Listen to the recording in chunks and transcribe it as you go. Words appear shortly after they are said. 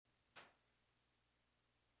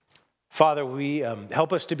Father, we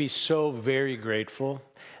help us to be so very grateful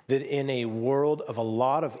that in a world of a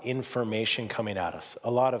lot of information coming at us,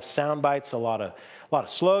 a lot of sound bites, a lot of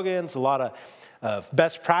slogans, a lot of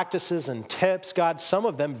best practices and tips, God, some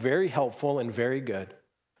of them very helpful and very good.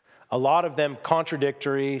 A lot of them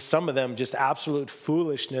contradictory, some of them just absolute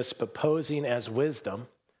foolishness, but posing as wisdom,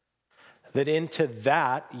 that into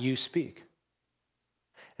that you speak.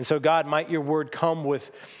 And so, God, might your word come with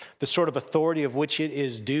the sort of authority of which it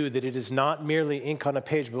is due, that it is not merely ink on a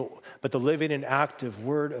page, but the living and active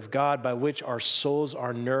word of God by which our souls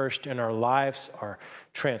are nourished and our lives are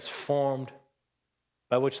transformed,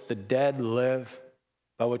 by which the dead live,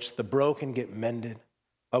 by which the broken get mended,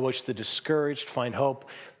 by which the discouraged find hope,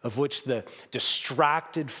 of which the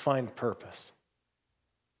distracted find purpose.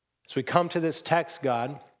 As we come to this text,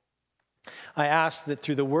 God, I ask that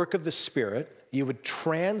through the work of the Spirit, you would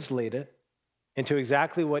translate it into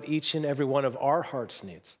exactly what each and every one of our hearts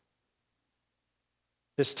needs.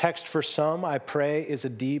 This text for some, I pray, is a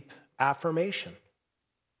deep affirmation.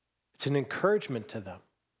 It's an encouragement to them.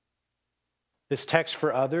 This text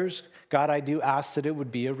for others, God, I do ask that it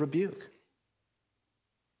would be a rebuke,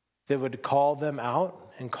 that would call them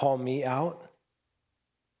out and call me out.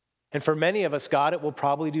 And for many of us, God, it will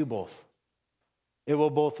probably do both. It will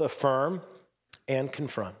both affirm and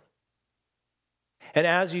confront. And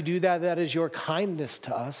as you do that, that is your kindness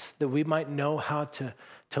to us, that we might know how to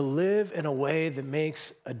live in a way that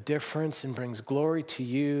makes a difference and brings glory to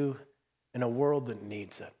you in a world that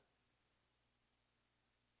needs it.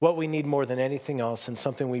 What we need more than anything else, and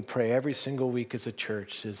something we pray every single week as a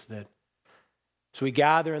church, is that as we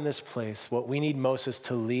gather in this place, what we need most is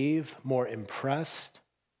to leave more impressed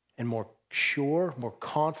and more sure, more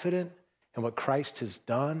confident in what Christ has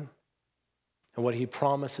done and what he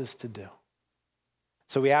promises to do.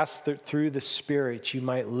 So we ask that through the Spirit, you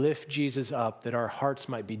might lift Jesus up, that our hearts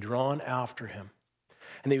might be drawn after him,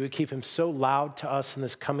 and that you would keep him so loud to us in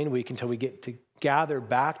this coming week until we get to gather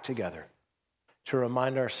back together to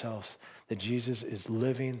remind ourselves that Jesus is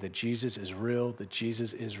living, that Jesus is real, that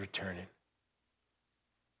Jesus is returning.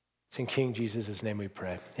 It's in King Jesus' name we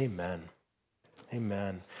pray. Amen.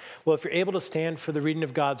 Amen. Well, if you're able to stand for the reading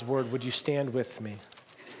of God's word, would you stand with me?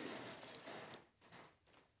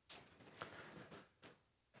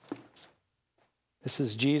 This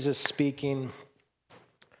is Jesus speaking.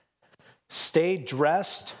 Stay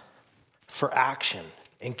dressed for action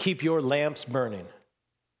and keep your lamps burning,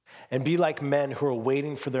 and be like men who are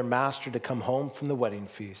waiting for their master to come home from the wedding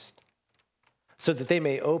feast, so that they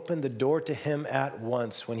may open the door to him at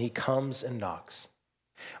once when he comes and knocks.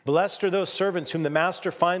 Blessed are those servants whom the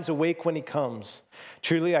master finds awake when he comes.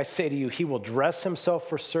 Truly, I say to you, he will dress himself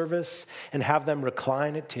for service and have them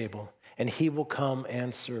recline at table, and he will come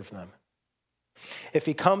and serve them. If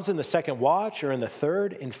he comes in the second watch or in the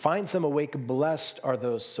third and finds them awake, blessed are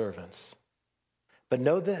those servants. But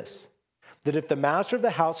know this, that if the master of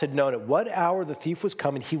the house had known at what hour the thief was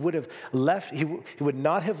coming, he would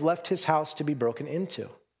not have left his house to be broken into.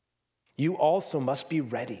 You also must be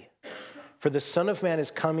ready, for the Son of Man is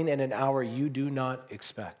coming in an hour you do not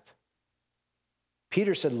expect.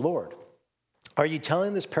 Peter said, Lord, are you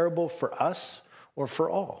telling this parable for us or for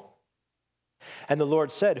all? And the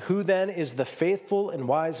Lord said, who then is the faithful and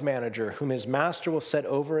wise manager whom his master will set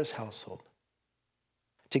over his household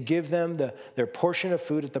to give them their portion of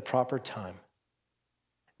food at the proper time?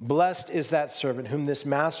 Blessed is that servant whom this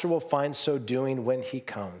master will find so doing when he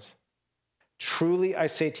comes. Truly, I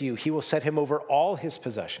say to you, he will set him over all his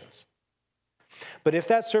possessions. But if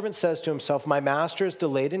that servant says to himself, my master is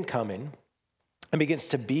delayed in coming, and begins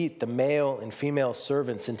to beat the male and female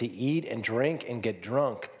servants and to eat and drink and get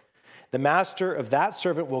drunk, the master of that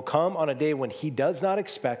servant will come on a day when he does not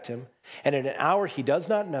expect him, and at an hour he does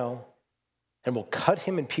not know, and will cut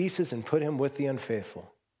him in pieces and put him with the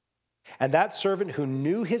unfaithful. And that servant who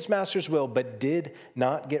knew his master's will but did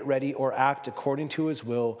not get ready or act according to his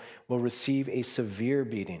will receive a severe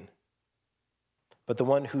beating. But the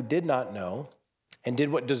one who did not know and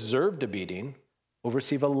did what deserved a beating will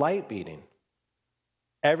receive a light beating.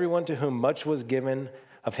 Everyone to whom much was given,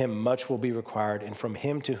 of him much will be required, and from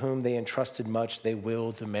him to whom they entrusted much, they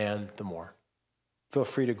will demand the more. Feel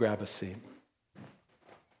free to grab a seat.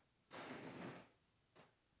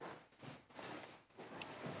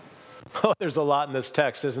 Oh, there's a lot in this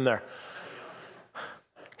text, isn't there?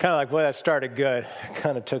 Kind of like, boy, that started good.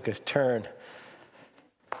 Kind of took a turn.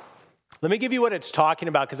 Let me give you what it's talking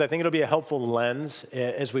about, because I think it'll be a helpful lens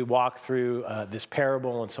as we walk through this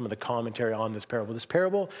parable and some of the commentary on this parable. This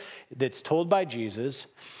parable that's told by Jesus,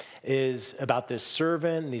 is about this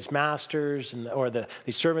servant and these masters,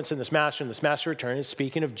 these servants and this master return is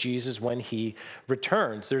speaking of Jesus when he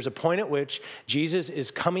returns. There's a point at which Jesus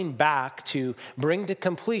is coming back to bring to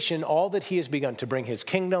completion all that he has begun, to bring his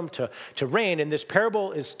kingdom, to reign. And this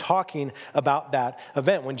parable is talking about that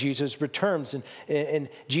event when Jesus returns. And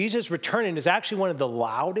Jesus returning is actually one of the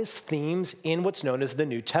loudest themes in what's known as the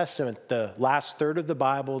New Testament, the last third of the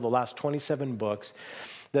Bible, the last 27 books.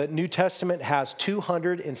 The New Testament has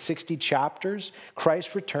 260 chapters.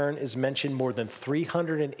 Christ's return is mentioned more than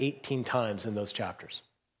 318 times in those chapters.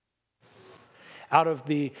 Out of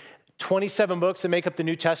the 27 books that make up the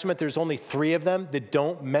New Testament, there's only 3 of them that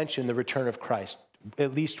don't mention the return of Christ,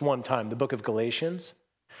 at least one time, the book of Galatians,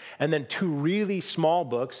 and then 2 really small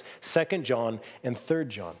books, 2 John and 3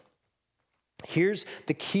 John. Here's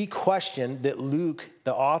the key question that Luke,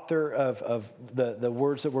 the author of the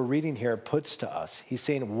words that we're reading here, puts to us. He's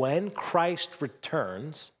saying, when Christ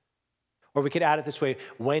returns, or we could add it this way,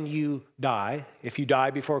 when you die, if you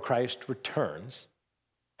die before Christ returns,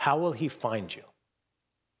 how will he find you?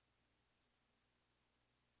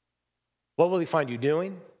 What will he find you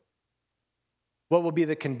doing? What will be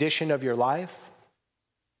the condition of your life?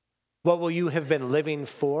 What will you have been living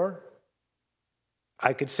for?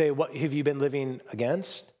 I could say, what have you been living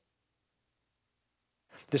against?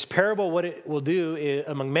 This parable, what it will do, is,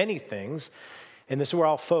 among many things, and this is where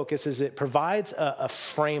I'll focus, is it provides a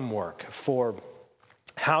framework for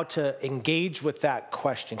how to engage with that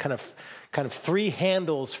question, kind of 3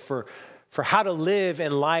 handles for how to live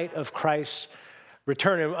in light of Christ's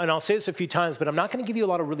return. And I'll say this a few times, but I'm not going to give you a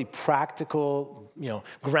lot of really practical,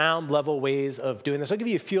 ground level ways of doing this. I'll give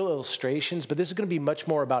you a few illustrations, but this is going to be much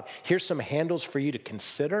more about, here's some handles for you to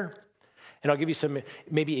consider. And I'll give you some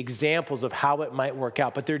maybe examples of how it might work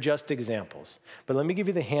out, but they're just examples. But let me give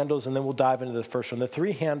you the handles and then we'll dive into the first one. The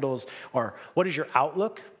 3 handles are, what is your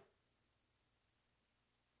outlook?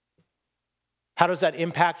 How does that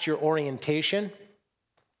impact your orientation?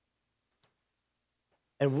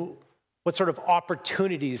 And what sort of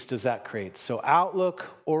opportunities does that create? So outlook,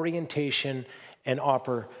 orientation, and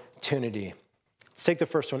opportunity. Let's take the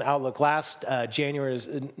first one, outlook. Last January,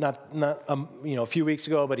 not a few weeks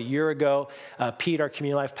ago, but a year ago, Pete, our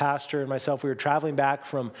community life pastor, and myself, we were traveling back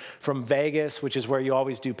from Vegas, which is where you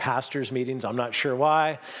always do pastors meetings. I'm not sure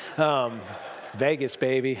why. Vegas,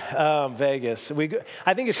 baby. Vegas.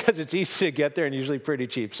 I think it's because it's easy to get there and usually pretty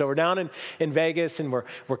cheap. So we're down in Vegas and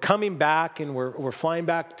we're coming back and we're flying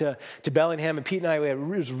back to Bellingham. And Pete and I, it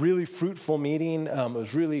was a really fruitful meeting. It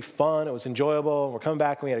was really fun. It was enjoyable. We're coming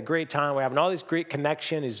back and we had a great time. We're having all this great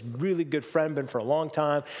connection. He's a really good friend, been for a long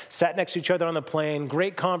time. Sat next to each other on the plane.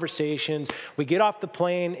 Great conversations. We get off the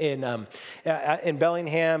plane in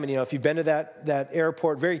Bellingham. And, if you've been to that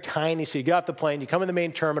airport, very tiny. So you get off the plane, you come in the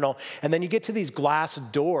main terminal, and then you get to these glass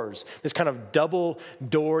doors, this kind of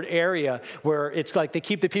double-doored area where it's like they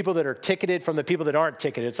keep the people that are ticketed from the people that aren't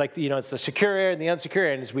ticketed. It's like, it's the secure area and the unsecure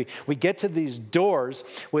area. And as we get to these doors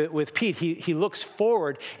with Pete, he looks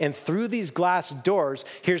forward, and through these glass doors,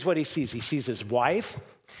 here's what he sees. He sees his wife,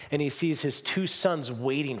 and he sees his 2 sons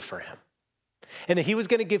waiting for him. And he was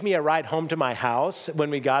going to give me a ride home to my house when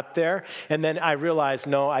we got there. And then I realized,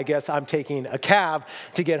 no, I guess I'm taking a cab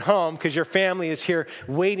to get home because your family is here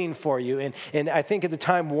waiting for you. And I think at the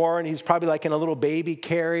time, Warren, he's probably like in a little baby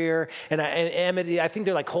carrier. And Emmett, I think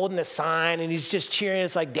they're like holding a sign and he's just cheering.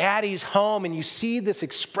 It's like, Daddy's home. And you see this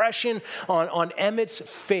expression on Emmett's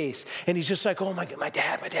face. And he's just like, oh my God, my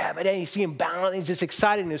dad. And you see him bound. He's just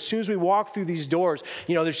excited. And as soon as we walk through these doors,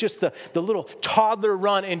 there's just the little toddler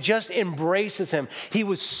run and just embraces him. He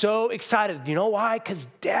was so excited. You know why? Because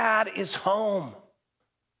Dad is home.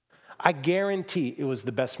 I guarantee it was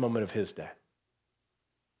the best moment of his day.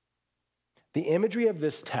 The imagery of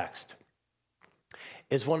this text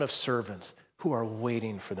is one of servants who are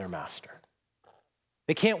waiting for their master.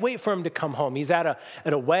 They can't wait for him to come home. He's at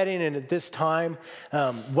a wedding, and at this time,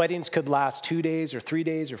 weddings could last 2 days or 3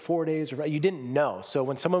 days or 4 days. You didn't know. So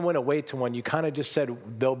when someone went away to one, you kind of just said,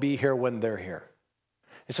 they'll be here when they're here.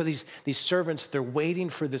 And so these servants, they're waiting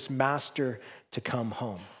for this master to come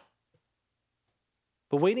home.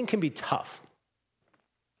 But waiting can be tough.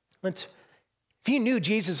 If you knew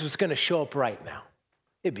Jesus was going to show up right now,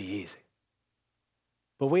 it'd be easy.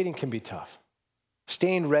 But waiting can be tough.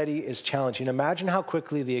 Staying ready is challenging. Imagine how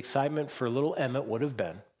quickly the excitement for little Emmett would have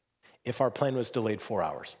been if our plane was delayed 4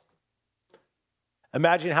 hours.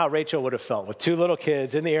 Imagine how Rachel would have felt with 2 little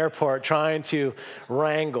kids in the airport trying to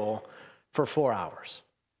wrangle for 4 hours.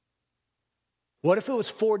 What if it was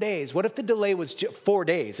 4 days? What if the delay was 4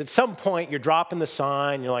 days? At some point, you're dropping the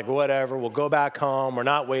sign. You're like, whatever, we'll go back home. We're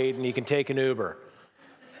not waiting. You can take an Uber.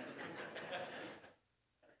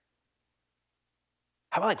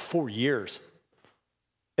 How about like 4 years?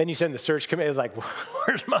 Then you send the search committee, it's like,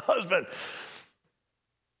 where's my husband?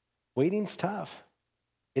 Waiting's tough.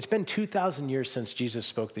 It's been 2,000 years since Jesus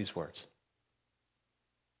spoke these words.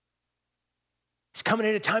 He's coming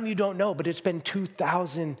at a time you don't know, but it's been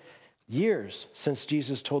 2,000 years since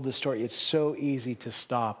Jesus told this story. It's so easy to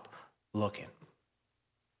stop looking.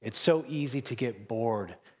 It's so easy to get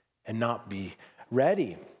bored and not be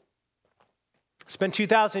ready. It's been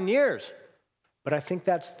 2,000 years, but I think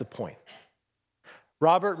that's the point.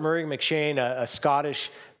 Robert Murray McCheyne, a Scottish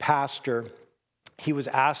pastor, he was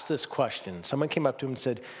asked this question. Someone came up to him and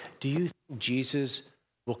said, do you think Jesus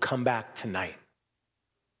will come back tonight?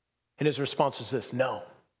 And his response was this: no,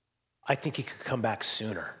 I think he could come back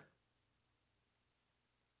sooner.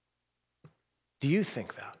 Do you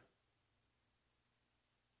think that?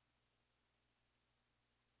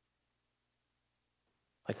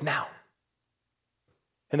 Like now.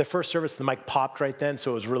 In the first service, the mic popped right then, so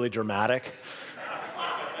it was really dramatic.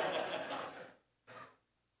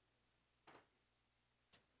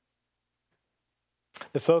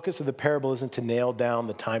 The focus of the parable isn't to nail down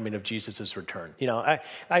the timing of Jesus' return. You know,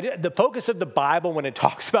 the focus of the Bible when it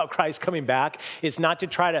talks about Christ coming back is not to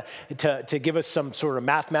try to give us some sort of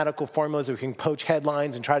mathematical formulas that we can poach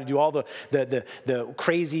headlines and try to do all the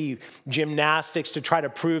crazy gymnastics to try to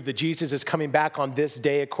prove that Jesus is coming back on this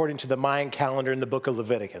day according to the Mayan calendar in the book of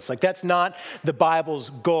Leviticus. Like, that's not the Bible's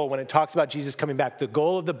goal when it talks about Jesus coming back. The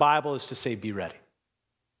goal of the Bible is to say, be ready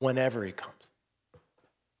whenever he comes.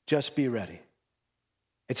 Just be ready.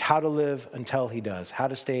 It's how to live until he does, how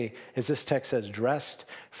to stay, as this text says, dressed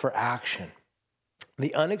for action.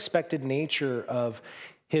 The unexpected nature of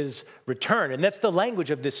his return, and that's the language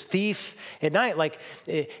of this thief at night. Like,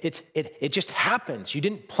 it just happens. You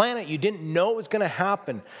didn't plan it. You didn't know it was going to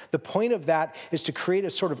happen. The point of that is to create a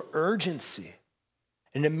sort of urgency,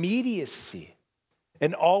 an immediacy,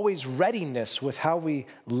 and always readiness with how we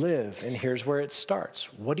live. And here's where it starts.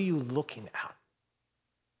 What are you looking at?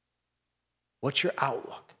 What's your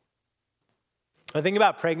outlook? I think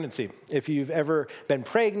about pregnancy. If you've ever been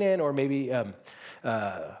pregnant, or maybe I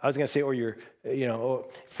was going to say, or your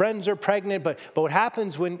friends are pregnant, but what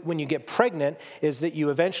happens when you get pregnant is that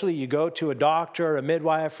you eventually go to a doctor or a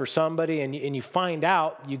midwife or somebody, and you find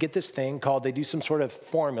out, you get this thing called, they do some sort of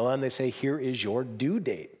formula, and they say, here is your due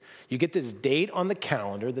date. You get this date on the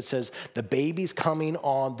calendar that says the baby's coming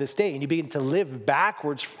on this date, and you begin to live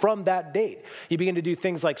backwards from that date. You begin to do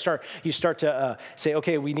things like start to say,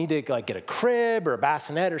 okay, we need to like get a crib or a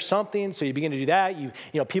bassinet or something. So you begin to do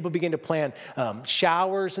that. People begin to plan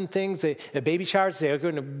showers and things. The baby showers. They're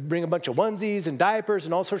going to bring a bunch of onesies and diapers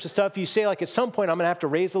and all sorts of stuff. You say, like, at some point I'm going to have to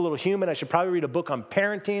raise a little human. I should probably read a book on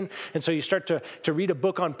parenting. And so you start to read a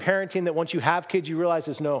book on parenting that once you have kids, you realize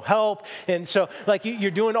there's no help. And so like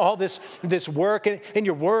you're doing all this work, and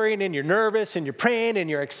you're worrying, and you're nervous, and you're praying, and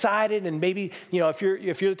you're excited, and maybe if you're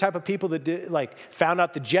the type of people that found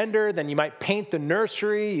out the gender, then you might paint the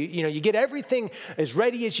nursery. You get everything as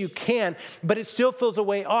ready as you can, but it still feels a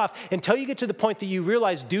way off until you get to the point that you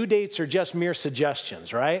realize due dates are just mere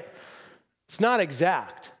suggestions, right? It's not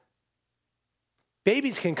exact.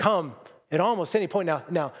 Babies can come at almost any point.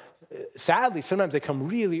 Now, sadly, sometimes they come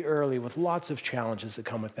really early with lots of challenges that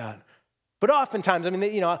come with that. But oftentimes,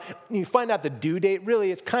 you find out the due date, really,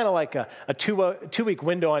 it's kind of like a two-week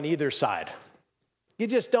window on either side. You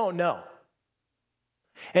just don't know.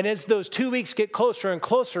 And as those 2 weeks get closer and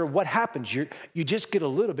closer, what happens? You just get a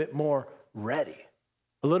little bit more ready,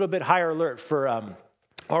 a little bit higher alert. For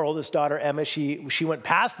our oldest daughter, Emma, she went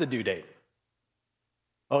past the due date.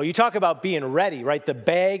 Oh, you talk about being ready, right? The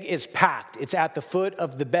bag is packed. It's at the foot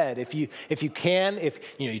of the bed. If you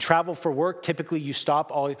travel for work, typically you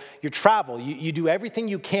stop all your travel. You do everything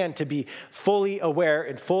you can to be fully aware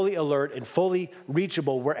and fully alert and fully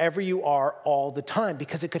reachable wherever you are all the time,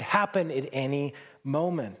 because it could happen at any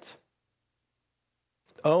moment.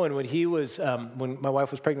 Owen, when my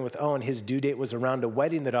wife was pregnant with Owen, his due date was around a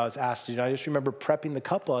wedding that I was asked to do. I just remember prepping the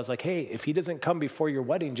couple. I was like, hey, if he doesn't come before your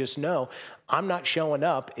wedding, just know I'm not showing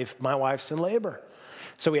up if my wife's in labor.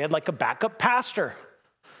 So we had like a backup pastor.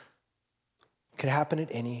 It could happen at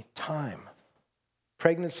any time.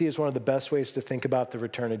 Pregnancy is one of the best ways to think about the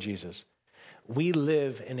return of Jesus. We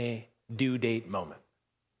live in a due date moment.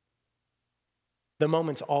 The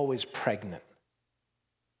moment's always pregnant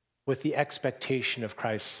with the expectation of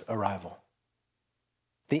Christ's arrival.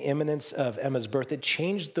 The imminence of Emma's birth, it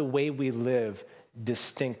changed the way we live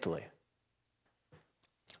distinctly.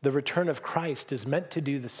 The return of Christ is meant to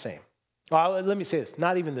do the same. Well, let me say this,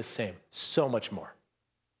 not even the same, so much more.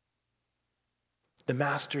 The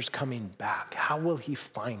Master's coming back. How will he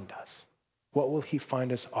find us? What will he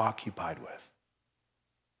find us occupied with?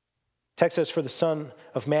 Text says, for the Son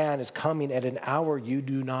of Man is coming at an hour you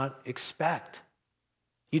do not expect.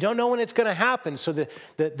 You don't know when it's going to happen. So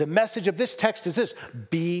the message of this text is this: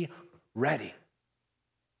 be ready.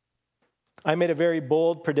 I made a very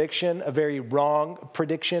bold prediction, a very wrong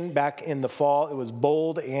prediction back in the fall. It was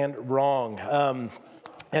bold and wrong.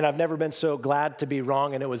 And I've never been so glad to be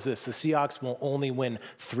wrong, and it was this: the Seahawks will only win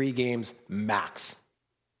 3 games max.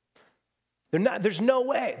 There's no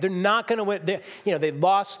way. They're not going to win. They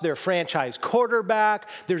lost their franchise quarterback.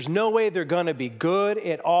 There's no way they're going to be good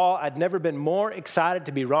at all. I'd never been more excited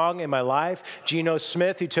to be wrong in my life. Geno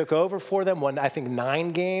Smith, who took over for them, won, I think,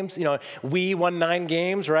 9 games. We won 9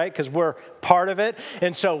 games, right? Because we're part of it.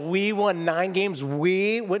 And so we won 9 games.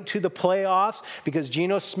 We went to the playoffs because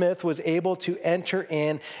Geno Smith was able to enter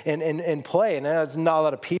in and play. And there's not a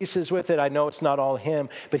lot of pieces with it. I know it's not all him.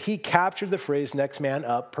 But he captured the phrase next man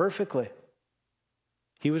up perfectly.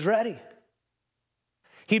 He was ready.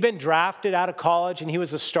 He'd been drafted out of college, and he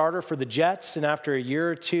was a starter for the Jets. And after a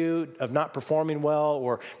year or two of not performing well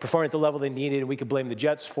or performing at the level they needed, and we could blame the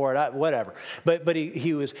Jets for it, whatever. But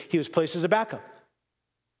he was placed as a backup.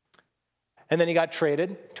 And then he got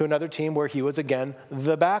traded to another team where he was again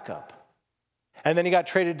the backup. And then he got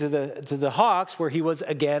traded to the Hawks, where he was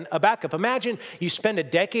again a backup. Imagine you spend a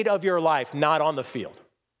decade of your life not on the field.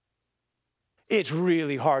 It's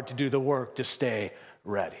really hard to do the work to stay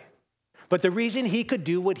ready. But the reason he could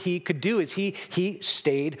do what he could do is he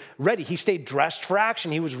stayed ready. He stayed dressed for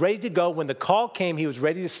action. He was ready to go. When the call came, he was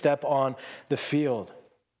ready to step on the field.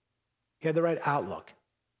 He had the right outlook.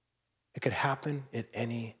 It could happen at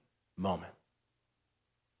any moment.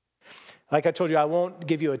 Like I told you, I won't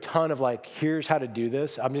give you a ton of here's how to do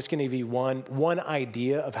this. I'm just going to give you one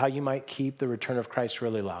idea of how you might keep the return of Christ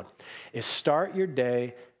really loud. Is start your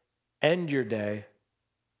day, end your day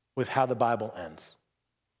with how the Bible ends.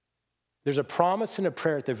 There's a promise and a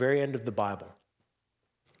prayer at the very end of the Bible.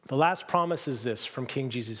 The last promise is this from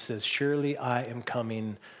King Jesus. It says, surely I am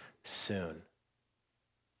coming soon.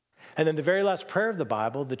 And then the very last prayer of the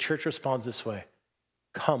Bible, the church responds this way: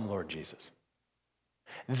 come, Lord Jesus.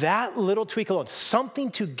 That little tweak alone,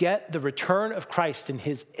 something to get the return of Christ and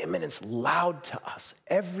his imminence loud to us.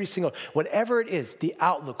 Whatever it is, the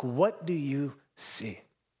outlook, what do you see?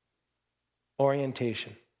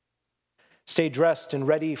 Orientation. Stay dressed and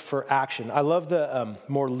ready for action. I love the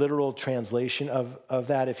more literal translation of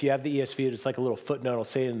that. If you have the ESV, it's like a little footnote. I'll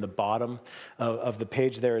say it in the bottom of the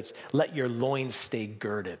page there. It's let your loins stay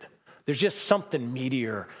girded. There's just something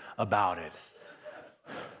meatier about it.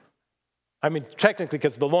 I mean, technically,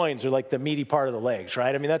 because the loins are like the meaty part of the legs,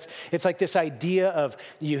 right? I mean, it's like this idea of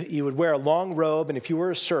you would wear a long robe, and if you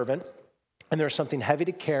were a servant and there was something heavy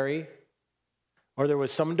to carry, or there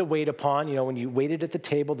was someone to wait upon, when you waited at the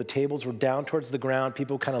tables were down towards the ground.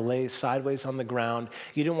 People kind of lay sideways on the ground.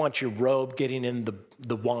 You didn't want your robe getting in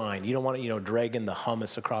the wine. You don't want it, dragging the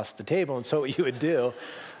hummus across the table. And so what you would do,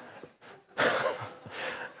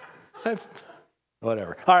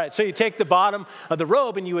 whatever. All right, so you take the bottom of the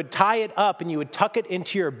robe and you would tie it up and you would tuck it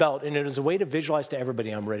into your belt. And it was a way to visualize to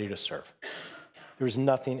everybody, I'm ready to serve. There was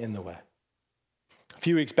nothing in the way. A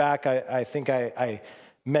few weeks back, I think I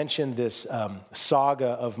mentioned this saga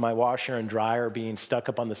of my washer and dryer being stuck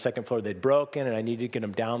up on the second floor. They'd broken, and I needed to get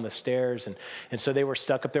them down the stairs, and so they were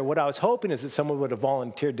stuck up there. What I was hoping is that someone would have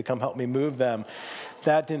volunteered to come help me move them.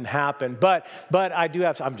 That didn't happen, but I do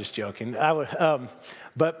have. I'm just joking.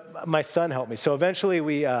 But my son helped me. So eventually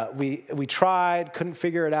we tried, couldn't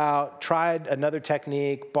figure it out. Tried another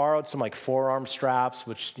technique, borrowed some forearm straps,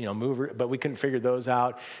 which move, but we couldn't figure those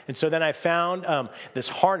out. And so then I found this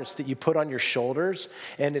harness that you put on your shoulders,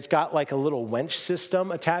 and it's got a little winch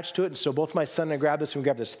system attached to it. And so both my son and I grabbed this, and we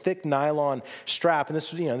grabbed this thick nylon strap, and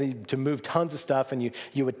this was to move tons of stuff, and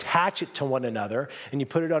you attach it to one another, and you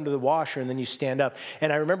put it under the washer, and then you stand up.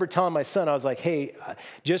 And I remember telling my son, I was like, hey,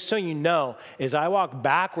 just so you know, as I walk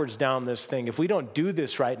backwards down this thing, if we don't do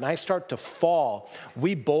this right and I start to fall,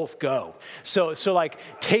 we both go. So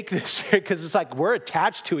take this, because it's we're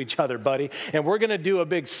attached to each other, buddy, and we're going to do a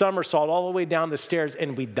big somersault all the way down the stairs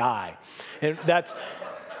and we die. And that's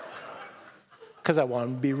because I want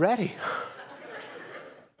to be ready.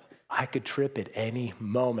 I could trip at any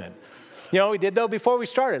moment. You know what we did though before we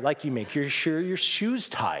started? You make sure your shoes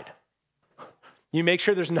tied. You make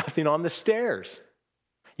sure there's nothing on the stairs.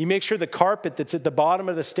 You make sure the carpet that's at the bottom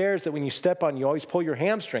of the stairs that when you step on, you always pull your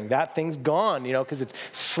hamstring. That thing's gone, because it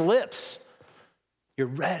slips. You're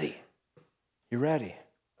ready. You're ready.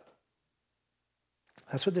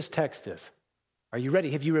 That's what this text is. Are you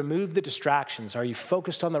ready? Have you removed the distractions? Are you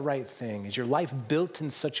focused on the right thing? Is your life built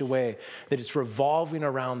in such a way that it's revolving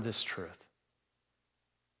around this truth?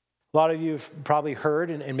 A lot of you have probably heard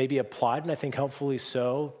and maybe applied, and I think helpfully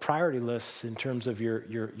so, priority lists in terms of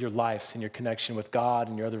your lives and your connection with God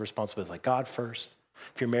and your other responsibilities, like God first.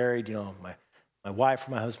 If you're married, my wife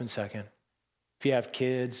or my husband second. If you have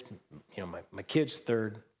kids, my kids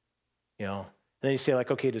third, And then you say like,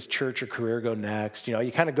 okay, does church or career go next?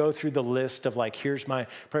 You kind of go through the list of like, here's my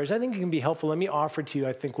priorities. I think it can be helpful. Let me offer to you,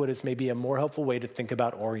 I think, what is maybe a more helpful way to think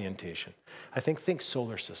about orientation. I think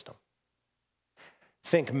solar system.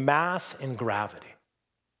 Think mass and gravity.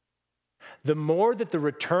 The more that the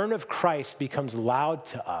return of Christ becomes loud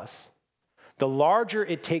to us, the larger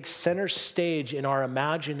it takes center stage in our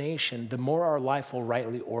imagination, the more our life will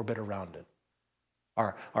rightly orbit around it.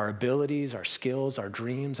 Our abilities, our skills, our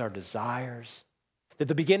dreams, our desires, that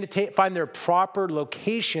they begin to find their proper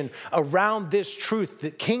location around this truth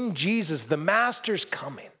that King Jesus, the Master's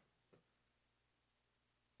coming.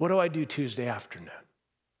 What do I do Tuesday afternoon?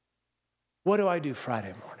 What do I do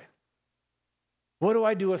Friday morning? What do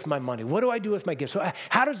I do with my money? What do I do with my gifts? So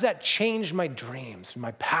how does that change my dreams and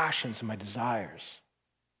my passions and my desires?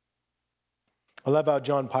 I love how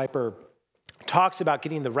John Piper talks about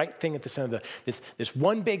getting the right thing at the center of this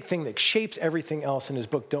one big thing that shapes everything else in his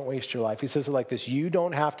book, Don't Waste Your Life. He says it like this: you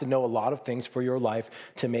don't have to know a lot of things for your life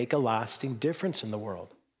to make a lasting difference in the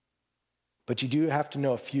world. But you do have to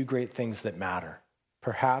know a few great things that matter,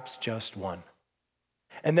 perhaps just one.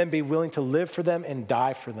 And then be willing to live for them and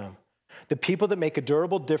die for them. The people that make a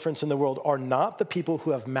durable difference in the world are not the people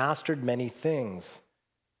who have mastered many things,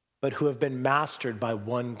 but who have been mastered by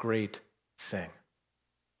one great thing.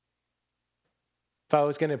 If I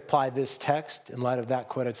was going to apply this text in light of that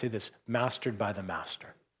quote, I'd say this: mastered by the Master.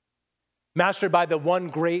 Mastered by the one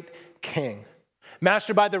great King.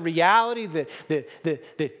 Mastered by the reality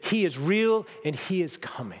that he is real and he is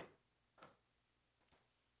coming.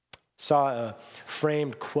 Saw a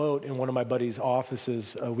framed quote in one of my buddy's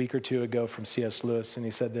offices a week or two ago from C.S. Lewis, and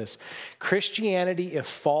he said this: Christianity, if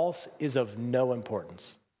false, is of no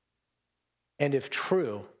importance, and if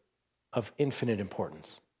true, of infinite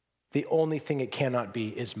importance. The only thing it cannot be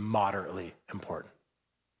is moderately important.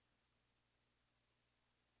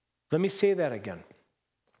 Let me say that again.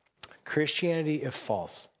 Christianity, if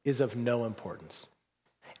false, is of no importance,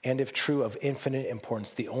 and if true, of infinite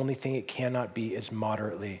importance. The only thing it cannot be is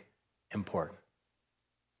moderately important.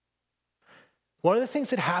 One of the things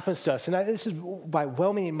that happens to us, and this is by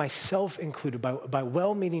well-meaning, myself included, by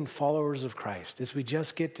well-meaning followers of Christ, is we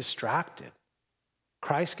just get distracted.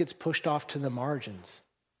 Christ gets pushed off to the margins.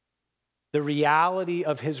 The reality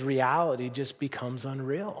of his reality just becomes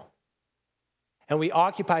unreal. And we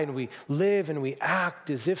occupy and we live and we act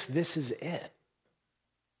as if this is it.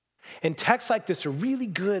 And texts like this are really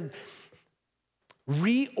good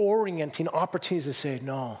reorienting opportunities to say,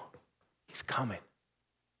 no, he's coming.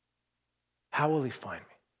 How will he find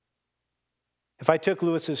me? If I took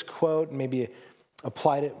Lewis's quote and maybe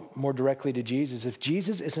applied it more directly to Jesus, if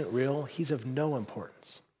Jesus isn't real, he's of no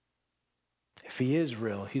importance. If he is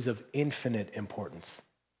real, he's of infinite importance.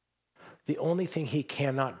 The only thing he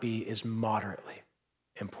cannot be is moderately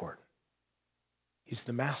important. He's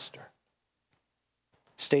the Master.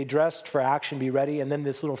 Stay dressed for action, be ready. And then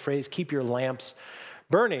this little phrase, keep your lamps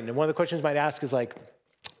burning. And one of the questions you might ask is like,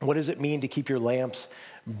 what does it mean to keep your lamps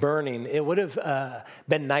burning? It would have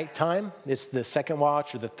been nighttime. It's the second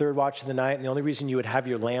watch or the third watch of the night. And the only reason you would have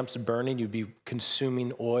your lamps burning, you'd be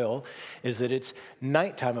consuming oil, is that it's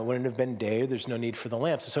nighttime. It wouldn't have been day. There's no need for the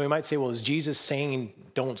lamps. So we might say, well, is Jesus saying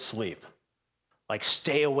don't sleep? Like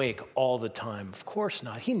stay awake all the time? Of course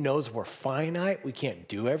not. He knows we're finite. We can't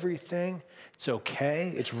do everything. It's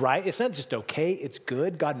okay. It's right. It's not just okay. It's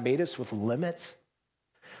good. God made us with limits.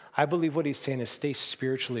 I believe what he's saying is stay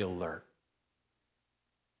spiritually alert.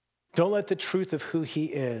 Don't let the truth of who he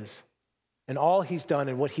is and all he's done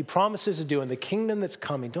and what he promises to do and the kingdom that's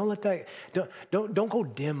coming, don't let that, don't go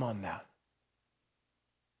dim on that.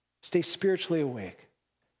 Stay spiritually awake.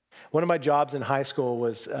 One of my jobs in high school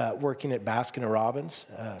was working at Baskin-Robbins,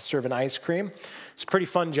 serving ice cream. It's a pretty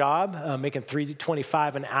fun job, making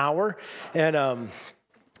 $3.25 an hour. And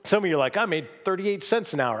some of you are like, I made 38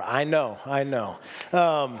 cents an hour. I know.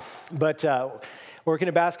 But working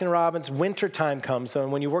at Baskin-Robbins, winter time comes,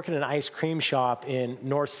 and when you work in an ice cream shop in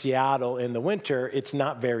North Seattle in the winter, it's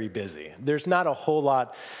not very busy. There's not a whole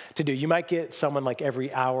lot to do. You might get someone like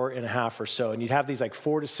every hour and a half or so, and you'd have these like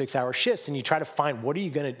 4 to 6 hour shifts, and you try to find what are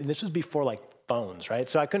you going to, and this was before like phones, right?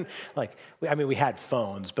 So I couldn't, we had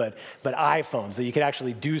phones, but iPhones that you could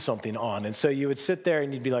actually do something on. And so you would sit there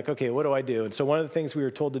and you'd be like, okay, what do I do? And so one of the things we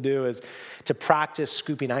were told to do is to practice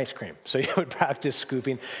scooping ice cream. So you would practice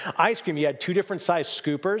scooping ice cream. You had two different size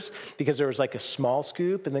scoopers because there was like a small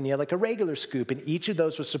scoop and then you had like a regular scoop. And each of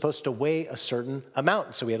those was supposed to weigh a certain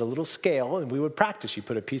amount. So we had a little scale and we would practice. You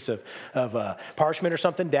put a piece of parchment or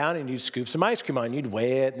something down and you'd scoop some ice cream on. You'd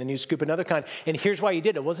weigh it and then you'd scoop another kind. And here's why you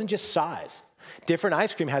did it. It wasn't just size. Different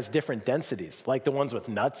ice cream has different densities. Like the ones with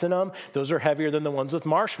nuts in them, those are heavier than the ones with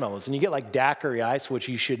marshmallows. And you get like daiquiri ice, which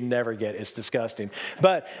you should never get. It's disgusting.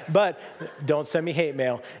 But don't send me hate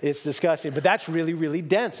mail. It's disgusting. But that's really, really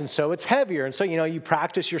dense. And so it's heavier. And so, you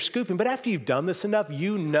practice your scooping. But after you've done this enough,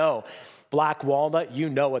 black walnut, you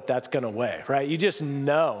know what that's going to weigh, right? You just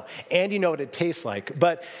know. And you know what it tastes like.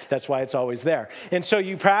 But that's why it's always there. And so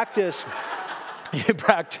you practice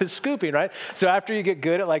scooping, right? So after you get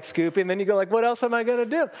good at like scooping, then you go like, what else am I going to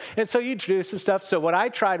do? And so you do some stuff. So what I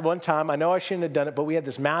tried one time, I know I shouldn't have done it, but we had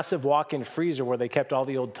this massive walk-in freezer where they kept all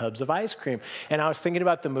the old tubs of ice cream. And I was thinking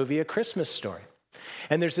about the movie A Christmas Story.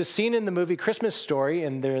 And there's this scene in the movie Christmas Story,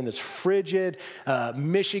 and they're in this frigid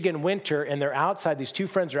Michigan winter, and they're outside. These two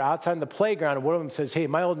friends are outside in the playground, and one of them says, hey,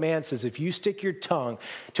 my old man says, if you stick your tongue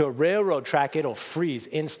to a railroad track, it'll freeze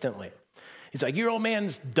instantly. He's like, your old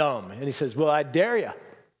man's dumb. And he says, well, I dare you.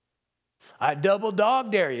 I double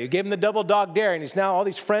dog dare you. He gave him the double dog dare. And he's now, all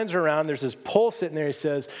these friends are around. There's this pole sitting there. He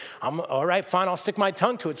says, all right, fine, I'll stick my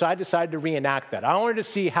tongue to it. So I decided to reenact that. I wanted to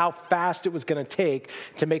see how fast it was going to take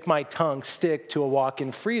to make my tongue stick to a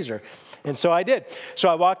walk-in freezer. And so I did. So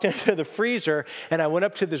I walked into the freezer and I went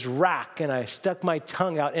up to this rack and I stuck my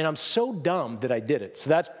tongue out. And I'm so dumb that I did it. So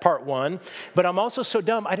that's part one. But I'm also so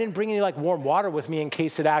dumb, I didn't bring any like warm water with me in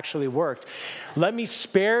case it actually worked. Let me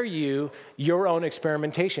spare you your own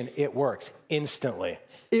experimentation. It works instantly.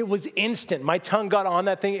 It was instant. My tongue got on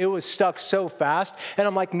that thing. It was stuck so fast. And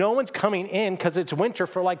I'm like, no one's coming in because it's winter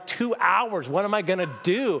for like 2 hours. What am I going to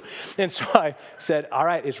do? And so I said, all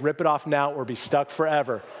right, it's rip it off now or be stuck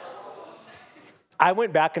forever. I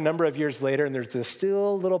went back a number of years later, and there's this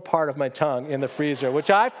still little part of my tongue in the freezer, which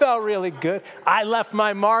I felt really good. I left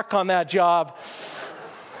my mark on that job.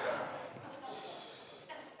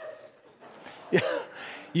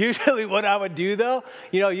 Usually what I would do, though,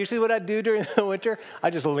 usually what I'd do during the winter,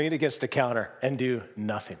 I just lean against the counter and do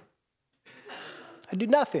nothing. I do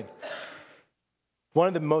nothing. One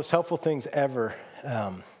of the most helpful things ever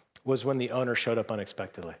was when the owner showed up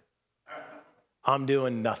unexpectedly. I'm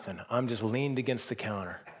doing nothing. I'm just leaned against the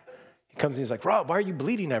counter. He comes and he's like, Rob, why are you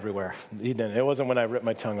bleeding everywhere? He didn't. It wasn't when I ripped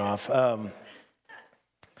my tongue off.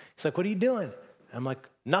 He's like, what are you doing? I'm like,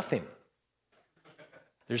 nothing.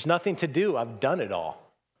 There's nothing to do. I've done it all.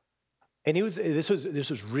 And this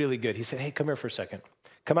was really good. He said, hey, come here for a second.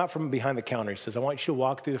 Come out from behind the counter. He says, I want you to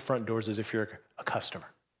walk through the front doors as if you're a customer.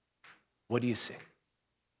 What do you see?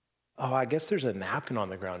 Oh, I guess there's a napkin on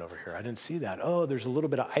the ground over here. I didn't see that. Oh, there's a little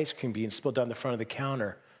bit of ice cream being spilled down the front of the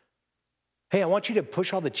counter. Hey, I want you to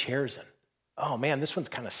push all the chairs in. Oh, man, this one's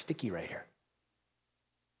kind of sticky right here.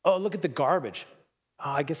 Oh, look at the garbage.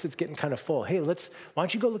 Oh, I guess it's getting kind of full. Hey, why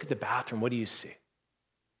don't you go look at the bathroom? What do you see?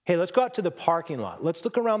 Hey, let's go out to the parking lot. Let's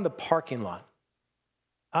look around the parking lot.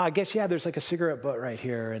 I guess, yeah, there's like a cigarette butt right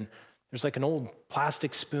here, and there's like an old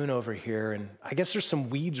plastic spoon over here, and I guess there's some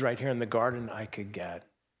weeds right here in the garden I could get.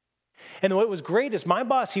 And what was great is my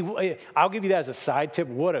boss, I'll give you that as a side tip,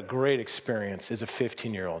 what a great experience as a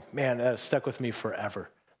 15-year-old. Man, that stuck with me forever.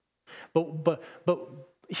 But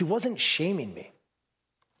he wasn't shaming me.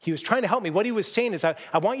 He was trying to help me. What he was saying is, I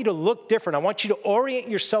want you to look different. I want you to orient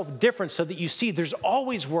yourself different so that you see there's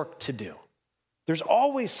always work to do. There's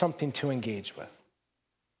always something to engage with.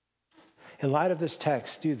 In light of this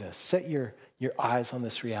text, do this. Set your eyes on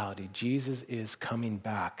this reality. Jesus is coming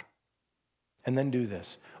back. And then do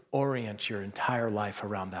this. Orient your entire life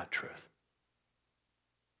around that truth.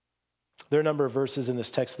 There are a number of verses in this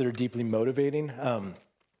text that are deeply motivating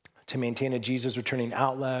to maintain a Jesus returning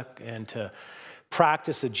outlook and to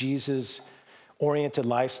practice a Jesus-oriented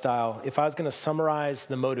lifestyle. If I was going to summarize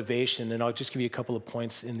the motivation, and I'll just give you a couple of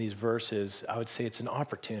points in these verses, I would say it's an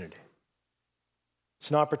opportunity. It's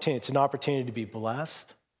an opportunity. It's an opportunity to be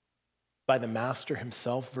blessed by the Master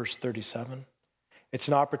himself, verse 37. It's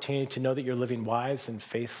an opportunity to know that you're living wise and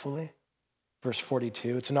faithfully, verse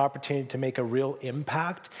 42. It's an opportunity to make a real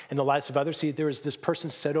impact in the lives of others. See, there was this person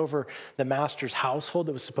set over the master's household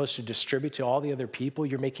that was supposed to distribute to all the other people.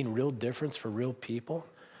 You're making real difference for real people.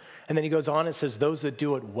 And then he goes on and says, those that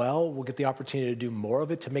do it well will get the opportunity to do more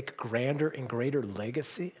of it, to make a grander and greater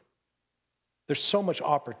legacy. There's so much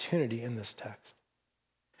opportunity in this text.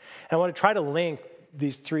 And I want to try to link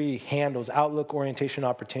these three handles, outlook, orientation,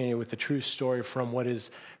 opportunity, with a true story from what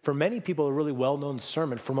is, for many people, a really well-known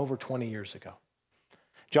sermon from over 20 years ago.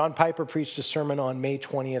 John Piper preached a sermon on May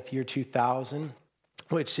 20th, year 2000,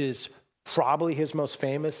 which is probably his most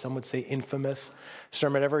famous, some would say infamous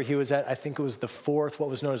sermon ever. He was at, I think it was the fourth, what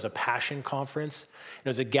was known as a Passion Conference. It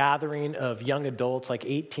was a gathering of young adults, like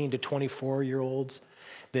 18 to 24-year-olds,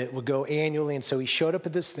 that would go annually. And so he showed up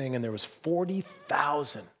at this thing, and there was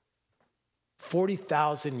 40,000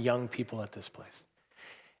 young people at this place.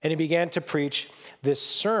 And he began to preach this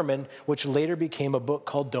sermon, which later became a book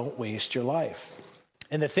called Don't Waste Your Life.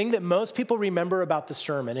 And the thing that most people remember about the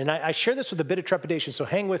sermon, and I share this with a bit of trepidation, so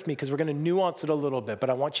hang with me because we're going to nuance it a little bit, but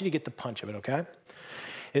I want you to get the punch of it, okay?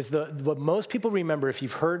 What most people remember, if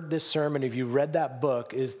you've heard this sermon, if you've read that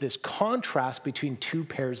book, is this contrast between two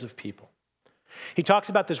pairs of people. He talks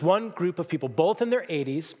about this one group of people, both in their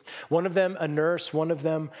 80s, one of them a nurse, one of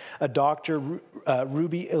them a doctor,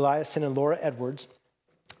 Ruby Eliason and Laura Edwards,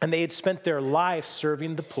 and they had spent their life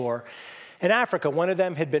serving the poor in Africa. One of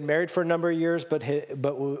them had been married for a number of years, but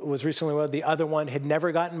was recently widowed. The other one had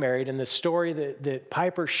never gotten married. And the story that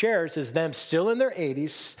Piper shares is them still in their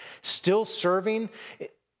 80s, still serving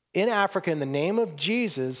in Africa in the name of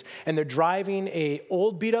Jesus, and they're driving an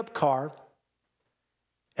old beat-up car,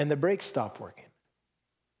 and the brakes stop working.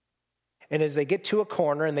 And as they get to a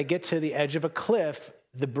corner and they get to the edge of a cliff,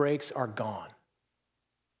 the brakes are gone.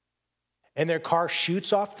 And their car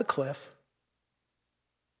shoots off the cliff,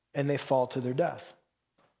 and they fall to their death.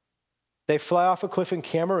 They fly off a cliff in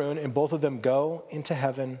Cameroon, and both of them go into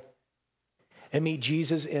heaven and meet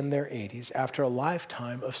Jesus in their 80s after a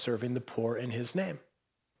lifetime of serving the poor in his name.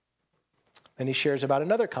 Then he shares about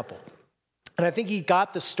another couple. And I think he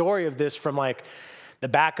got the story of this from like the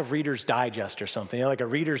back of Reader's Digest or something, like a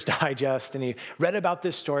Reader's Digest. And he read about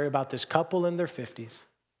this story about this couple in their 50s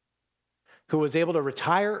who was able to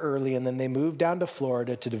retire early, and then they moved down to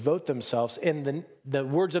Florida to devote themselves, in the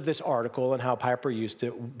words of this article and how Piper used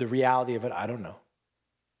it, the reality of it, I don't know,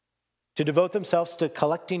 to devote themselves to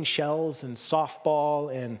collecting shells and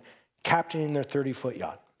softball and captaining their 30-foot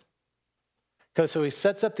yacht. So he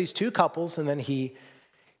sets up these two couples, and then he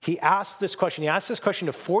asks this question. He asks this question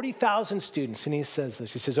to 40,000 students, and he says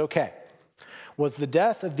this. He says, okay, was the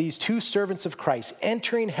death of these two servants of Christ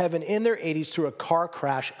entering heaven in their 80s through a car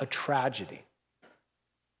crash a tragedy?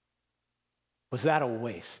 Was that a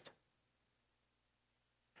waste?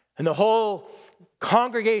 And the whole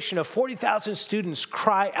congregation of 40,000 students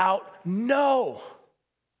cry out, no.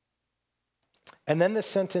 And then the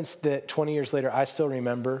sentence that 20 years later I still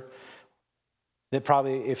remember, that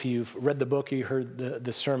probably if you've read the book, you heard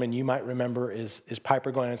the sermon, you might remember is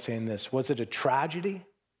Piper going on and saying this: was it a tragedy?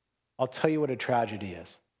 I'll tell you what a tragedy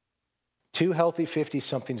is. Two healthy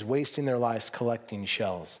 50-somethings wasting their lives collecting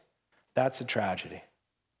shells. That's a tragedy. And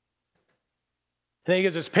then he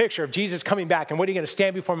gives this picture of Jesus coming back, and what are you going to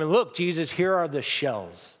stand before him and look, Jesus, here are the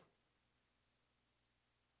shells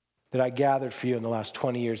that I gathered for you in the last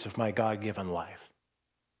 20 years of my God-given life.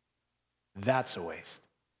 That's a waste.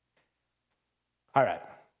 All right.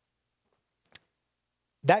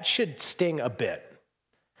 That should sting a bit,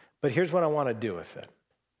 but here's what I want to do with it.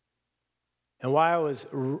 And why I was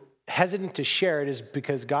hesitant to share it is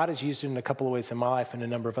because God has used it in a couple of ways in my life and a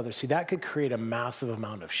number of others. See, that could create a massive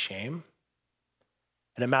amount of shame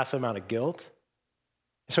and a massive amount of guilt.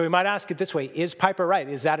 So we might ask it this way: is Piper right?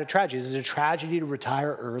 Is that a tragedy? Is it a tragedy to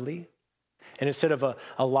retire early? And instead of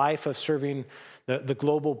a life of serving the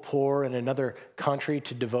global poor in another country,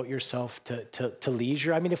 to devote yourself to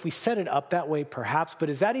leisure? I mean, if we set it up that way, perhaps, but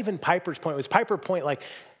is that even Piper's point? Was Piper's point like,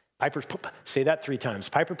 say that 3 times.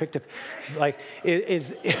 Piper picked up, like, we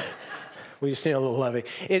just need a little levity.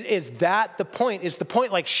 Is that the point? Is the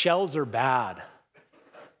point like shells are bad?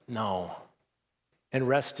 No. And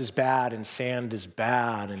rest is bad, and sand is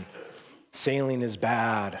bad, and sailing is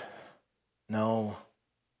bad? No.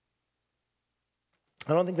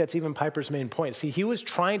 I don't think that's even Piper's main point. See, he was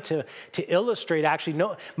trying to illustrate, actually,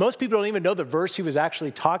 no, most people don't even know the verse he was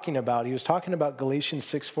actually talking about. He was talking about Galatians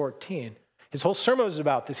 6:14. His whole sermon was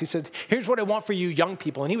about this. He said, here's what I want for you young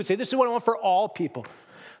people. And he would say, this is what I want for all people.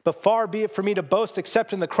 But far be it for me to boast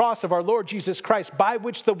except in the cross of our Lord Jesus Christ, by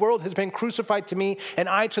which the world has been crucified to me and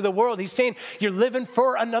I to the world. He's saying, you're living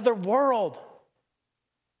for another world.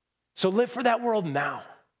 So live for that world now.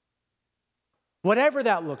 Whatever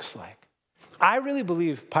that looks like. I really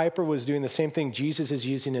believe Piper was doing the same thing Jesus is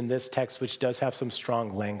using in this text, which does have some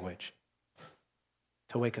strong language,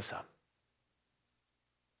 to wake us up.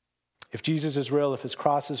 If Jesus is real, if his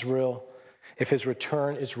cross is real, if his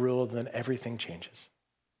return is real, then everything changes.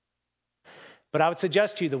 But I would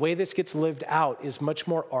suggest to you the way this gets lived out is much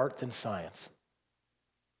more art than science.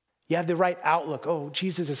 You have the right outlook. Oh,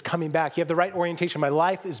 Jesus is coming back. You have the right orientation. My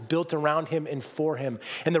life is built around him and for him.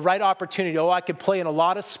 And the right opportunity. Oh, I could play in a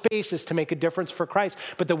lot of spaces to make a difference for Christ.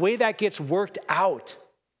 But the way that gets worked out,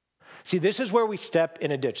 see, this is where we step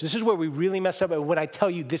in a ditch. This is where we really mess up. And when I tell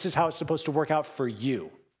you this is how it's supposed to work out for you,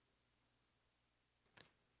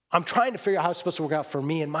 I'm trying to figure out how it's supposed to work out for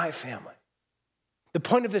me and my family. The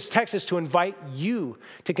point of this text is to invite you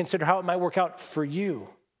to consider how it might work out for you,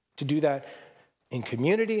 to do that in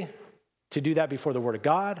community, to do that before the Word of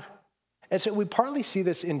God. And so we partly see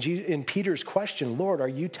this in Peter's question, Lord, are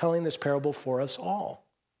you telling this parable for us all?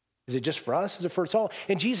 Is it just for us? Is it for us all?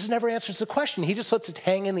 And Jesus never answers the question. He just lets it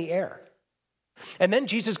hang in the air. And then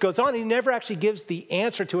Jesus goes on. He never actually gives the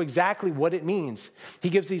answer to exactly what it means. He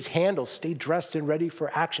gives these handles: stay dressed and ready for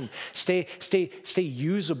action. Stay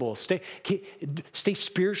usable. Stay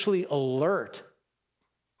spiritually alert.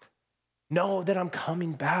 Know that I'm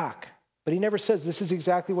coming back. But he never says this is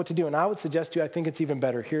exactly what to do. And I would suggest to you, I think it's even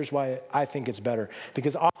better. Here's why I think it's better.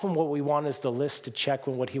 Because often what we want is the list to check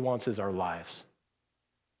when what he wants is our lives.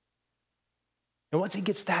 And once he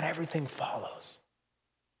gets that, everything follows.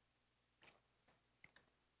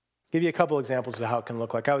 Give you a couple examples of how it can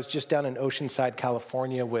look like. I was just down in Oceanside,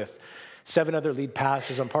 California with 7 other lead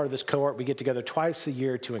pastors. I'm part of this cohort. We get together twice a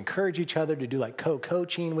year to encourage each other, to do like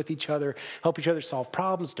co-coaching with each other, help each other solve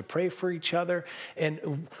problems, to pray for each other.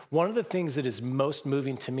 And one of the things that is most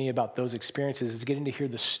moving to me about those experiences is getting to hear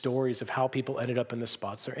the stories of how people ended up in the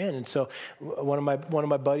spots they're in. And so one of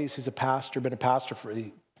my buddies who's a pastor, been a pastor for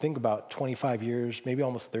I think about 25 years, maybe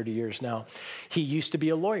almost 30 years now, he used to be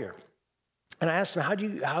a lawyer. And I asked him, how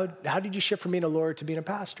did you shift from being a lawyer to being a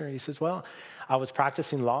pastor? And he says, well, I was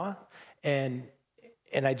practicing law, and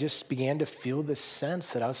I just began to feel this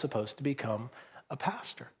sense that I was supposed to become a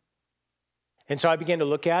pastor. And so I began to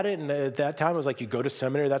look at it, and at that time, I was like, you go to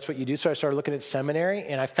seminary, that's what you do. So I started looking at seminary,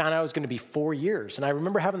 and I found out it was going to be 4 years. And I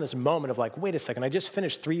remember having this moment of like, wait a second, I just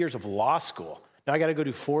finished 3 years of law school. Now I got to go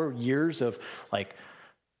do 4 years of like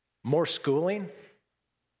more schooling.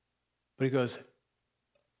 But he goes,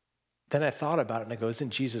 then I thought about it, and I go, isn't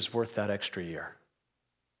Jesus worth that extra year?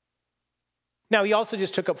 Now, he also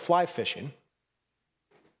just took up fly fishing.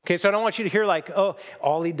 Okay, so I don't want you to hear like, oh,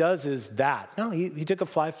 all he does is that. No, he took up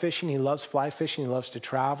fly fishing. He loves fly fishing. He loves to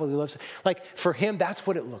travel. He loves, like, for him, that's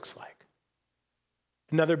what it looks like.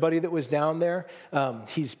 Another buddy that was down there,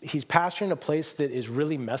 he's pastoring a place that is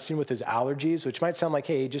really messing with his allergies, which might sound like,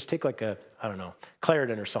 hey, just take like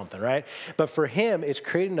Claritin or something, right? But for him, it's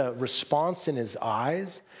creating a response in his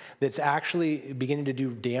eyes that's actually beginning to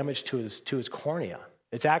do damage to his cornea.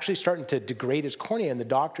 It's actually starting to degrade his cornea, and the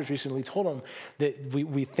doctors recently told him that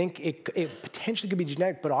we think it potentially could be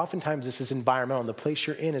genetic, but oftentimes this is environmental, and the place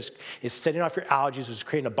you're in is setting off your allergies, which is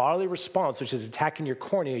creating a bodily response, which is attacking your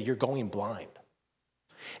cornea. You're going blind.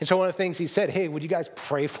 And so one of the things he said, hey, would you guys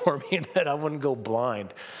pray for me that I wouldn't go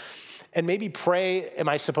blind? And maybe pray, am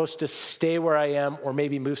I supposed to stay where I am or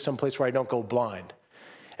maybe move someplace where I don't go blind?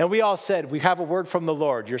 And we all said, we have a word from the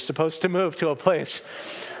Lord. You're supposed to move to a place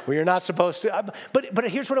where you're not supposed to. But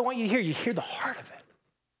here's what I want you to hear. You hear the heart of it.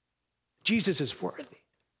 Jesus is worthy.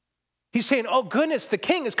 He's saying, oh goodness, the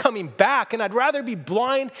king is coming back, and I'd rather be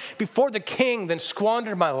blind before the king than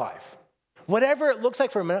squander my life. Whatever it looks like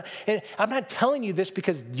for a minute. And I'm not telling you this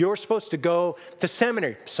because you're supposed to go to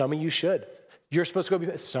seminary. Some of you should. You're supposed to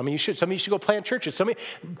go, some of you should. Some of you should go plant churches.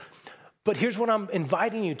 But here's what I'm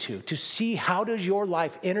inviting you to see how does your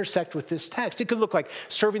life intersect with this text. It could look like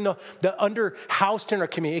serving the under-housed in our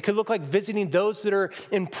community. It could look like visiting those that are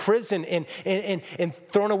in prison and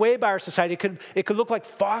thrown away by our society. It could look like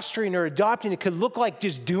fostering or adopting. It could look like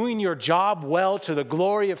just doing your job well to the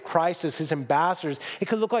glory of Christ as his ambassadors. It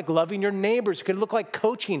could look like loving your neighbors. It could look like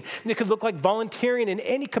coaching. It could look like volunteering in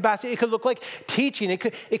any capacity. It could look like teaching.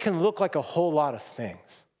 It can look like a whole lot of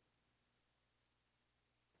things.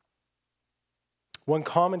 One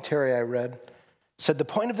commentary I read said the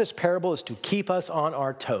point of this parable is to keep us on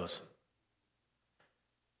our toes.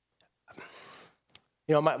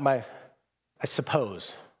 You know, I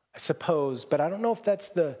suppose, but I don't know if that's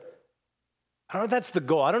the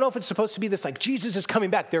goal. I don't know if it's supposed to be this like Jesus is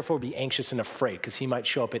coming back, therefore be anxious and afraid because he might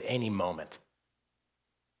show up at any moment.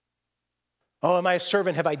 Oh, am I a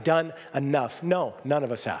servant? Have I done enough? No, none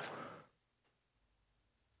of us have.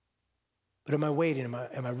 But am I waiting?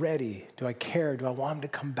 Am I ready? Do I care? Do I want him to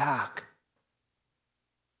come back?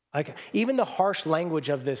 Like even the harsh language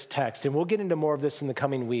of this text, and we'll get into more of this in the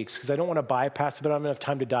coming weeks because I don't want to bypass it, but I don't have enough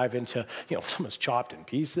time to dive into, someone's chopped in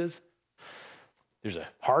pieces. There's a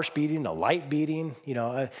harsh beating, a light beating,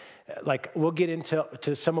 like we'll get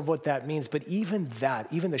into some of what that means. But even that,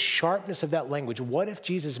 even the sharpness of that language, what if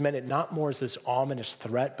Jesus meant it not more as this ominous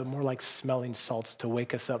threat, but more like smelling salts to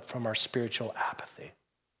wake us up from our spiritual apathy?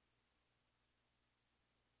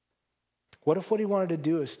 What if what he wanted to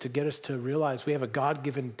do is to get us to realize we have a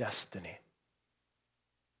God-given destiny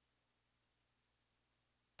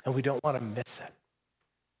and we don't want to miss it?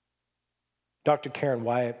 Dr. Karen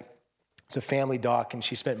Wyatt is a family doc, and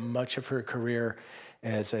she spent much of her career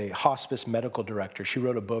as a hospice medical director. She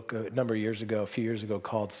wrote a book a few years ago,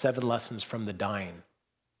 called 7 Lessons from the Dying.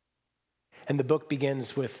 And the book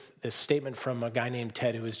begins with this statement from a guy named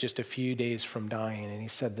Ted who was just a few days from dying. And he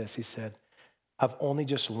said this, he said, "I've only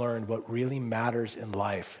just learned what really matters in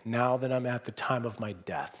life now that I'm at the time of my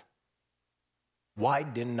death. Why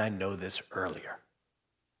didn't I know this earlier?"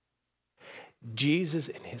 Jesus,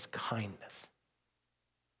 in his kindness,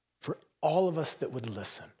 for all of us that would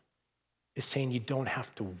listen, is saying you don't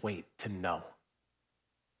have to wait to know.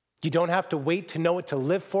 You don't have to wait to know what to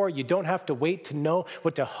live for. You don't have to wait to know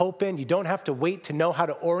what to hope in. You don't have to wait to know how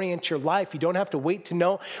to orient your life. You don't have to wait to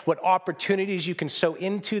know what opportunities you can sow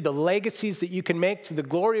into, the legacies that you can make to the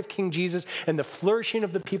glory of King Jesus and the flourishing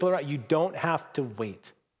of the people around. You don't have to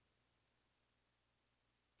wait.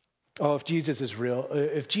 Oh, if Jesus is real,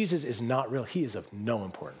 if Jesus is not real, he is of no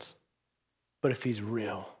importance. But if he's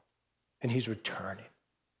real and he's returning,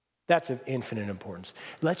 that's of infinite importance.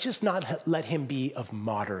 Let's just not let him be of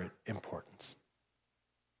moderate importance.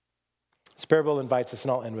 This parable invites us,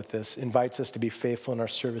 and I'll end with this, invites us to be faithful in our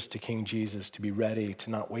service to King Jesus, to be ready, to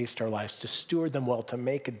not waste our lives, to steward them well, to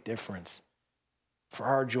make a difference for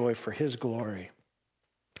our joy, for his glory.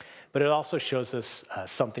 But it also shows us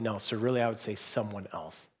something else, or really I would say someone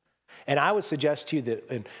else. And I would suggest to you that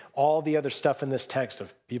in all the other stuff in this text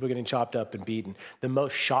of people getting chopped up and beaten, the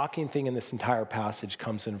most shocking thing in this entire passage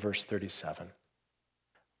comes in verse 37.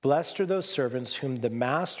 "Blessed are those servants whom the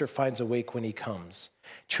master finds awake when he comes.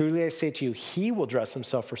 Truly I say to you, he will dress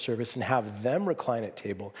himself for service and have them recline at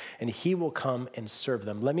table, and he will come and serve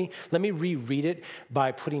them." Let me reread it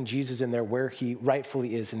by putting Jesus in there where he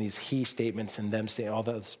rightfully is in these he statements and them statements, all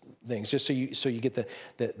those things, just so you get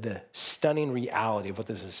the stunning reality of what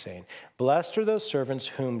this is saying. Blessed are those servants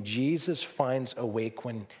whom Jesus finds awake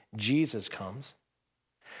when Jesus comes.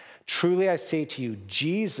 Truly I say to you,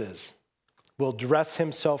 Jesus will dress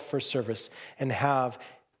himself for service and have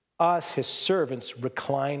us, his servants,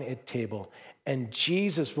 recline at table, and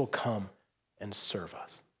Jesus will come and serve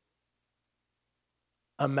us.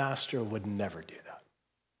 A master would never do that.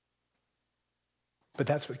 But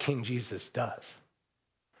that's what King Jesus does.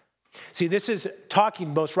 See, this is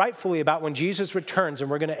talking most rightfully about when Jesus returns,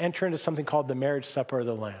 and we're going to enter into something called the marriage supper of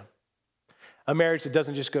the Lamb. A marriage that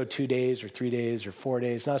doesn't just go 2 days or 3 days or 4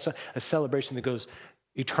 days. Not a celebration that goes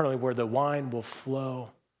eternally, where the wine will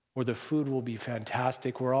flow, where the food will be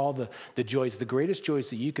fantastic, where all the joys, the greatest joys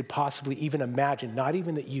that you could possibly even imagine, not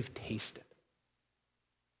even that you've tasted,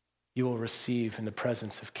 you will receive in the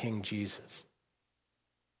presence of King Jesus.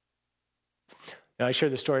 Now, I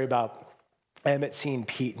shared the story about Emmett seeing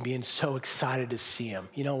Pete and being so excited to see him.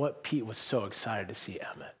 You know what? Pete was so excited to see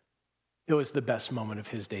Emmett. It was the best moment of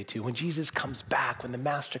his day too. When Jesus comes back, when the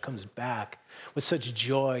master comes back with such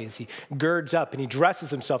joy as he girds up and he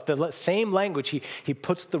dresses himself, the same language, he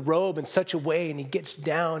puts the robe in such a way and he gets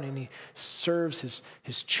down and he serves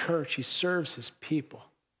his church, he serves his people.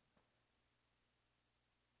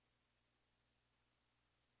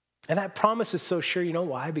 And that promise is so sure, you know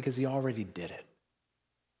why? Because he already did it.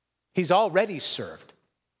 He's already served.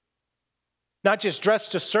 Not just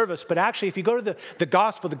dressed to serve us, but actually, if you go to the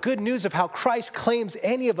gospel, the good news of how Christ claims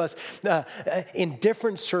any of us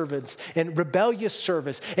indifferent servants and rebellious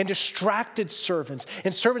servants and distracted servants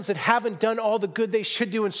and servants that haven't done all the good they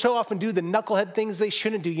should do and so often do the knucklehead things they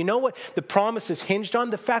shouldn't do. You know what the promise is hinged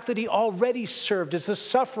on? The fact that he already served as a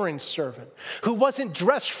suffering servant who wasn't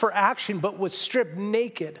dressed for action but was stripped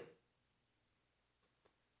naked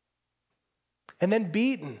and then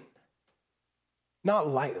beaten, not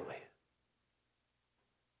lightly.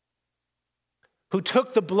 Who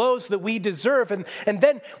took the blows that we deserve and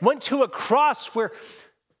then went to a cross where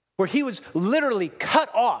he was literally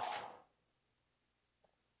cut off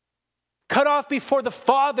before the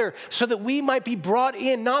Father so that we might be brought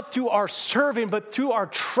in, not through our serving, but through our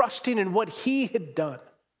trusting in what he had done.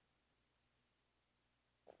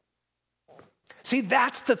 See,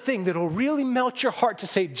 that's the thing that'll really melt your heart to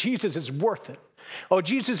say, Jesus is worth it. Oh,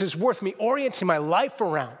 Jesus is worth me orienting my life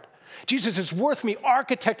around. Jesus is worth me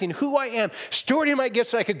architecting who I am, stewarding my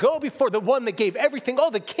gifts so I could go before the one that gave everything. Oh,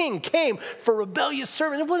 the king came for rebellious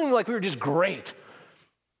servants. It wasn't like we were just great.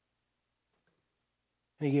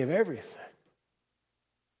 And he gave everything.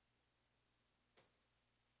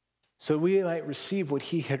 So we might receive what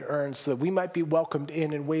he had earned, so that we might be welcomed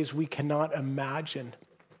in ways we cannot imagine.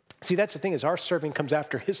 See, that's the thing, is our serving comes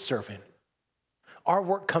after his serving. Our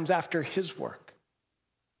work comes after his work.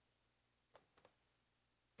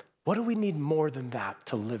 What do we need more than that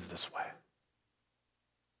to live this way?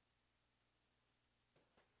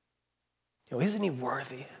 Isn't he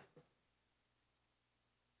worthy?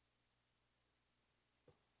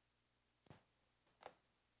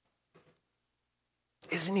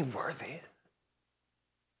 Isn't he worthy?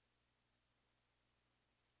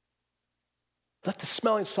 Let the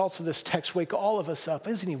smelling salts of this text wake all of us up.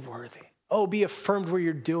 Isn't he worthy? Oh, be affirmed where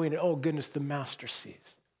you're doing it. Oh, goodness, the master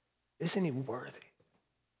sees. Isn't he worthy?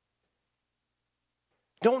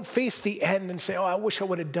 Don't face the end and say, oh, I wish I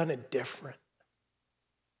would have done it different.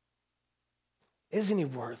 Isn't he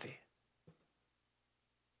worthy?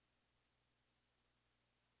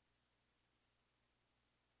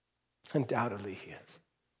 Undoubtedly he is.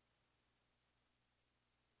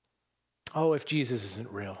 Oh, if Jesus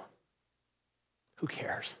isn't real, who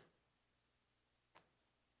cares?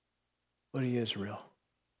 But he is real,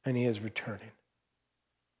 and he is returning.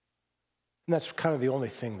 And that's kind of the only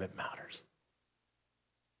thing that matters.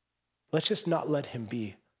 Let's just not let him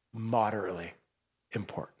be moderately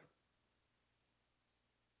important.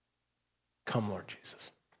 Come, Lord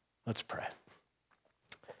Jesus. Let's pray.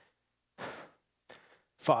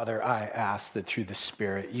 Father, I ask that through the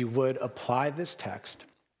Spirit you would apply this text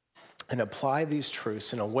and apply these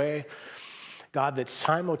truths in a way, God, that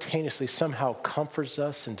simultaneously somehow comforts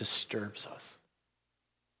us and disturbs us.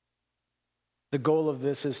 The goal of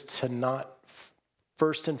this is to not,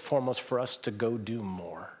 first and foremost, for us to go do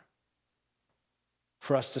more,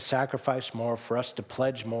 for us to sacrifice more, for us to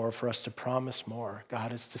pledge more, for us to promise more.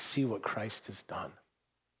 God, is to see what Christ has done.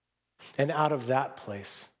 And out of that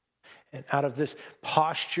place, and out of this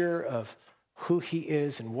posture of who he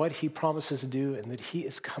is and what he promises to do and that he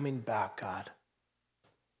is coming back, God,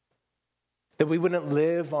 that we wouldn't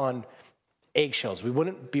live on eggshells. We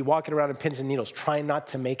wouldn't be walking around in pins and needles trying not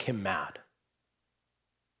to make him mad.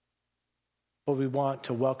 But we want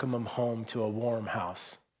to welcome him home to a warm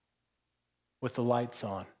house with the lights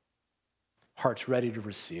on, hearts ready to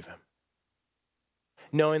receive him,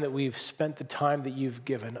 knowing that we've spent the time that you've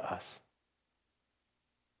given us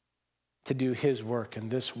to do his work in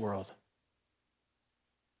this world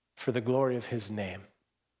for the glory of his name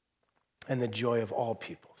and the joy of all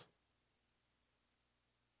peoples.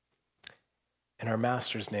 In our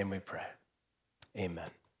Master's name we pray. Amen.